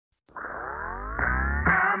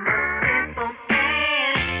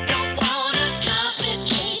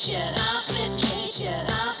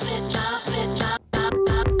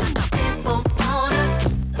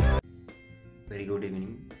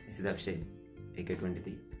is Akshay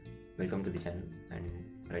AK23. Welcome to the channel and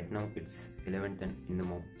right now it's 11:10 in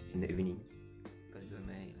the evening. कल जो है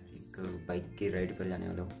मैं एक बाइक की राइड पर जाने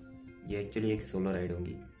वाला हूँ। ये एक्चुअली एक सोलो राइड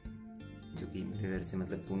होगी जो कि मेरे घर से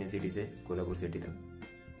मतलब पुणे सिटी से कोल्हापुर सिटी तक।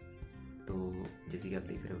 तो जैसे कि आप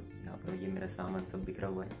देख रहे हो यहाँ पर ये मेरा सामान सब बिखरा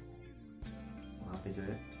हुआ है। वहाँ पे जो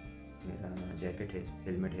है मेरा जैकेट है,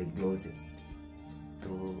 हेलमेट है, ग्लोव्स है। तो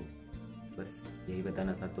बस यही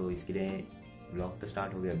बताना था। तो इसके लिए ब्लॉग तो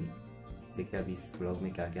स्टार्ट हो गया, अभी देखते हैं अभी इस ब्लॉग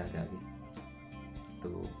में क्या क्या आता है आगे। तो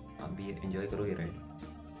आप भी एंजॉय करोगे राइड।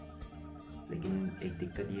 लेकिन एक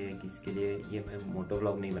दिक्कत ये है कि इसके लिए ये मैं मोटो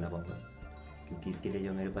व्लॉग नहीं बना पाऊँगा, क्योंकि इसके लिए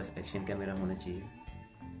जो मेरे पास एक्शन कैमरा होना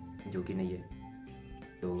चाहिए जो कि नहीं है।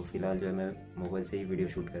 तो फिलहाल जो है मैं मोबाइल से ही वीडियो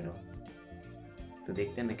शूट कर रहा हूँ। तो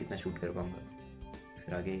देखते हैं मैं कितना शूट कर पाऊँगा,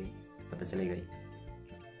 फिर आगे पता चलेगा ही।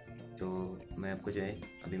 तो मैं आपको जो है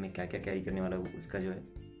अभी मैं क्या क्या कैरी करने वाला हूँ उसका जो है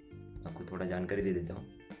आपको थोड़ा जानकारी दे देता हूँ।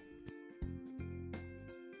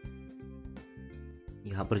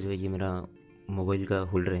 यहाँ पर जो है ये मेरा मोबाइल का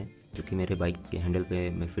होल्डर है जो कि मेरे बाइक के हैंडल पे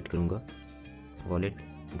मैं फिट करूँगा। वॉलेट,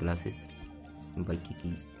 ग्लासेस,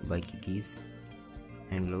 बाइक की कीज़,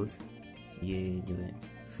 हैंड ग्लोव्स, ये जो है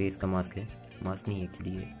फेस का मास्क है, मास्क नहीं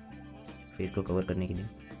एक्चुअली ये फेस को कवर करने के लिए,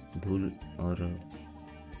 धूल और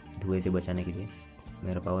धुएं से बचाने के लिए,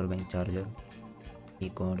 मेरा पावर बैंक, चार्जर,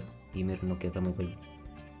 एक और ये मेरा नोकिया का मोबाइल,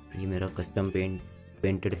 ये मेरा कस्टम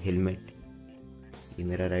पेंटेड हेलमेट, ये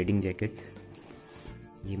मेरा राइडिंग जैकेट,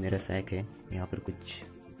 ये मेरा सैक है। यहाँ पर कुछ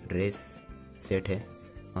ड्रेस सेट है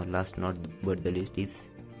और last not but the list is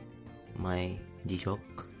my ji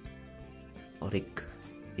shock. और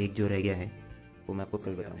एक जो रह गया है वो मैं आपको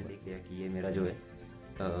कल बताऊंगा। देख लिया कि ये मेरा जो है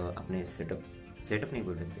अपने सेटअप नहीं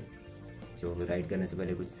बोल सकते, जो राइड करने से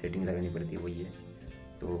पहले कुछ सेटिंग लगानी पड़ती है वही है।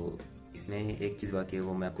 तो इसमें एक चीज़ बाकी है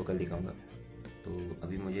वो मैं आपको कल दिखाऊंगा। तो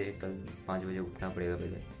अभी मुझे कल 5 बजे उठना पड़ेगा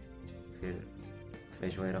पहले, फिर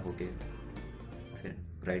फ्रेश वगैरह होके फिर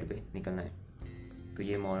राइड पे निकलना है। तो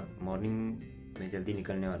ये मॉर्निंग में जल्दी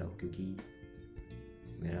निकलने वाला हूँ, क्योंकि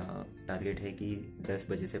मेरा टारगेट है कि 10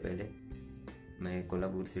 बजे से पहले मैं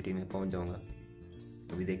कोल्हापुर सिटी में पहुँच जाऊँगा।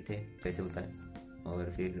 तो भी देखते हैं कैसे होता है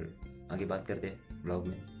और फिर आगे बात करते हैं ब्लॉग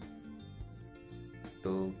में।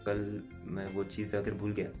 तो कल मैं वो चीज़ अगर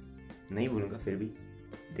भूल गया, नहीं भूलूंगा, फिर भी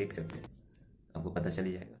देख सकते हैं, आपको पता चल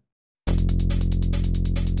ही जाएगा।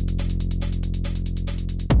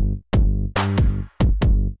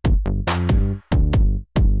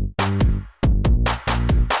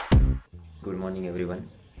 Good morning everyone.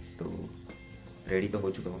 तो रेडी तो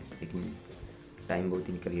हो चुका हूँ, लेकिन टाइम बहुत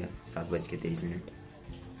ही निकल गया, 7:23।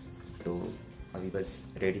 तो अभी बस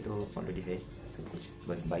रेडी तो ऑलरेडी है सब कुछ,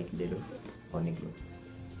 बस बाइक ले लो और निकलो।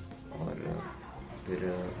 और फिर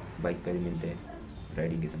बाइक पर भी मिलते हैं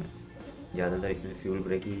राइडिंग के समय। ज़्यादातर इसमें फ्यूल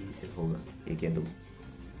ब्रेक ही सिर्फ होगा, 1 या 2।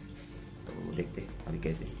 तो देखते हैं अभी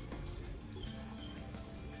कैसे।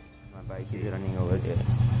 My bike is running over there,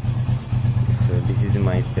 so this is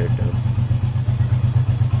my setup.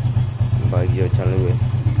 Bike जो चालू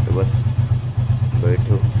है तो बस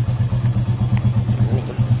बैठो,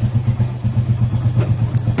 निकलो।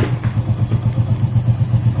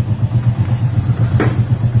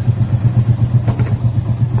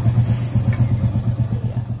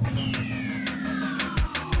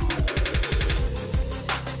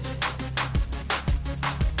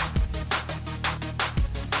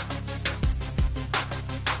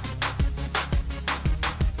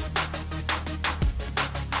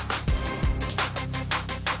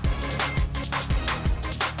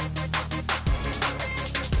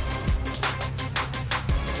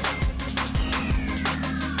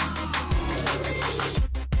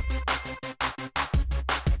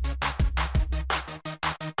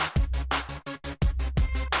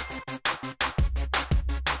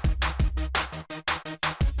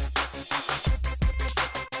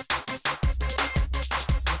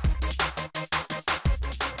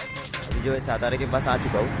 जो है सातारा के पास आ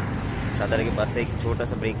चुका हूँ। सातारा के पास से एक छोटा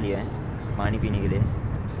सा ब्रेक लिया है पानी पीने के लिए,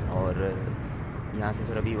 और यहाँ से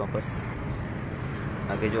फिर अभी वापस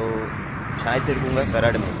आगे जो शायद से रुकूँगा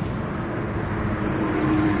कराड़ में।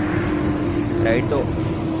 राइड तो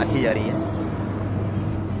अच्छी जा रही है।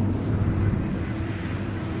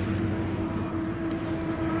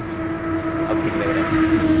 अब ठीक लग रहा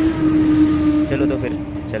है। चलो तो फिर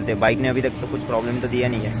चलते। बाइक ने अभी तक तो कुछ प्रॉब्लम तो दिया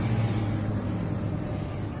नहीं है,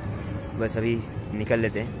 बस अभी निकल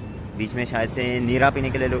लेते हैं। बीच में शायद से नीरा पीने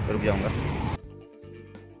के लिए रुक जाऊंगा।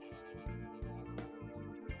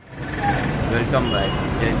 Welcome back.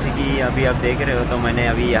 जैसे कि अभी आप देख रहे हो तो मैंने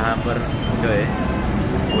अभी यहाँ पर जो है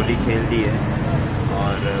होली खेल दी है,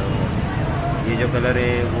 और ये जो कलर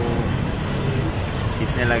है वो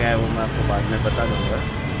किसने लगाया वो मैं आपको बाद में बता दूंगा।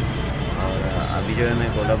 अभी जो है मैं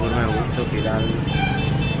कोल्हापुर में हूँ, तो फिलहाल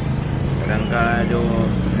रंकाड़ा जो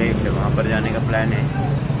लेक है वहाँ पर जाने का प्लान है।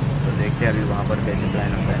 तो देखते हैं अभी वहाँ पर कैसे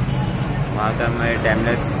प्लान होता है। वहाँ का मैं टाइम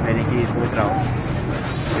लैप्स लेने की सोच रहा हूँ,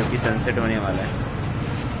 क्योंकि सनसेट होने वाला है।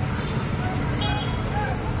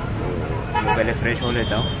 तो मैं पहले फ्रेश हो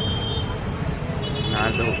लेता हूँ, नहा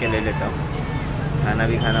धो के ले लेता हूँ। खाना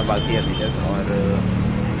भी खाना बाकी है अभी तक, और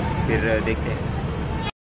फिर देखते हैं।